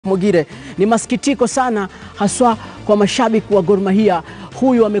Mogire, ni masikitiko sana haswa kwa mashabiki wa Gor Mahia.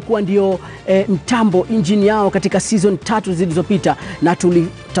 Huyu amekuwa ndio mtambo injini yao katika season 3 zilizopita, na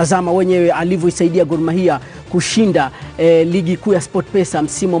tulitazama wenyewe alivyoisaidia Gor Mahia kushinda ligi kuu ya SportPesa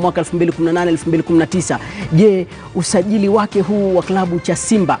msimu wa mwaka 2018-2019. Je, usajili wake huu wa klabu cha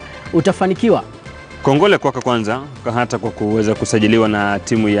Simba utafanikiwa? Kongole kwake kwanza Kahata kwa kuweza kusajiliwa na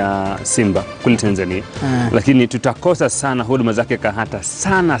timu ya Simba kule Tanzania. Lakini tutakosa sana huduma zake Kahata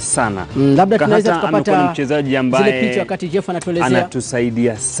sana. Labda tunaweza tukapata mchezaji ambaye zile picha wakati Jeff anatuelezea.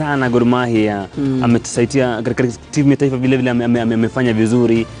 Anatusaidia sana Gor Mahia. Ametusaidia katika timu ya taifa vile vile amefanya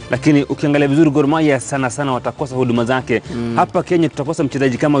vizuri, lakini ukiangalia vizuri Gor Mahia sana watakosa huduma zake. Hapa Kenya tutakosa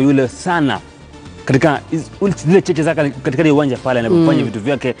mchezaji kama yule sana. Katika zile cheche zake katika uwanja pale anapofanya vitu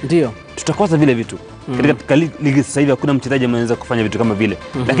vyake, ndio tutakosa vile vitu. Katika ligi sasa hivi hakuna mchezaji anaweza kufanya vitu kama vile.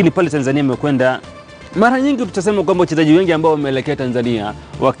 Lakini pale Tanzania amekwenda mara nyingi, tutasema kwamba wachezaji wengi ambao wameelekea Tanzania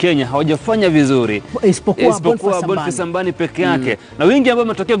wa Kenya hawajafanya vizuri isipokuwa Boniface Mbani peke yake. Na wengi ambao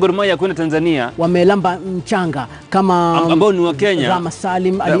wametokea Gor Mahia kwenda Tanzania wamelamba mchanga kama ambao ni wa Kenya. Rama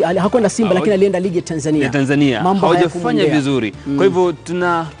Salim hakwenda Simba lakini alienda ligi ya Tanzania. Hawajafanya vizuri. Kwa hivyo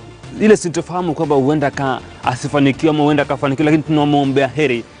tuna ile sintofahamu kwamba huenda asifanikiwe ama huenda akafanikiwa, lakini tunamwombea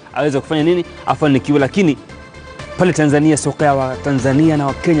heri aweze kufanya nini, afanikiwe. Lakini pale Tanzania soka ya Tanzania na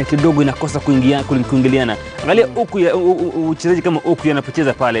wa Kenya kidogo inakosa kuingiliana. Angalia uchezaji kama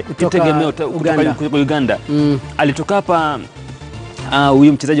anapocheza pale tegemeo kutoka Uganda. Alitoka hapa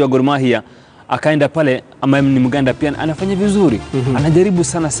huyu mchezaji wa Gor Mahia akaenda pale ambaye ni Muganda, pia anafanya vizuri. Anajaribu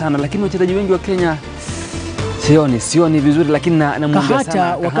sana, lakini wachezaji wengi wa Kenya sioni vizuri, lakini namuomba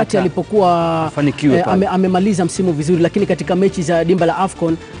sana wakati alipokuwa amemaliza msimu vizuri, lakini katika mechi za dimba la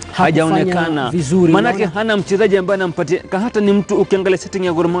AFCON hajaonekana vizuri. Manake hana mchezaji ambaye anampatia. Kahata ni mtu, ukiangalia setting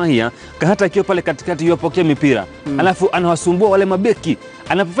ya Gor Mahia, Kahata akiwa pale katikati yupokea mipira, alafu anawasumbua wale mabeki.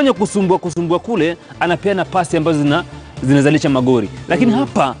 Anapofanya kusumbua kule, anapeana pasi ambazo zinazalisha magori. Lakini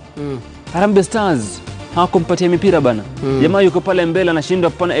hapa Harambee Stars hawakumpatia mipira bana. Jamaa yuko pale mbele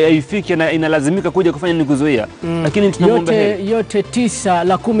anashindwa haifiki, na inalazimika kuja kufanya ni kuzuia. Lakini tunamwomba yote 9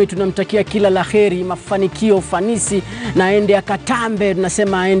 la 10 tunamtakia kila laheri, mafanikio, ufanisi, na aende akatambe.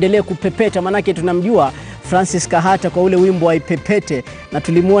 Tunasema aendelee kupepeta, manake tunamjua Francis Kahata kwa ule wimbo wa Ipepete na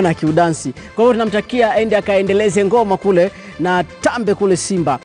tulimuona akiudansi. Kwa hiyo tunamtakia aende akaendeleze ngoma kule na tambe kule Simba.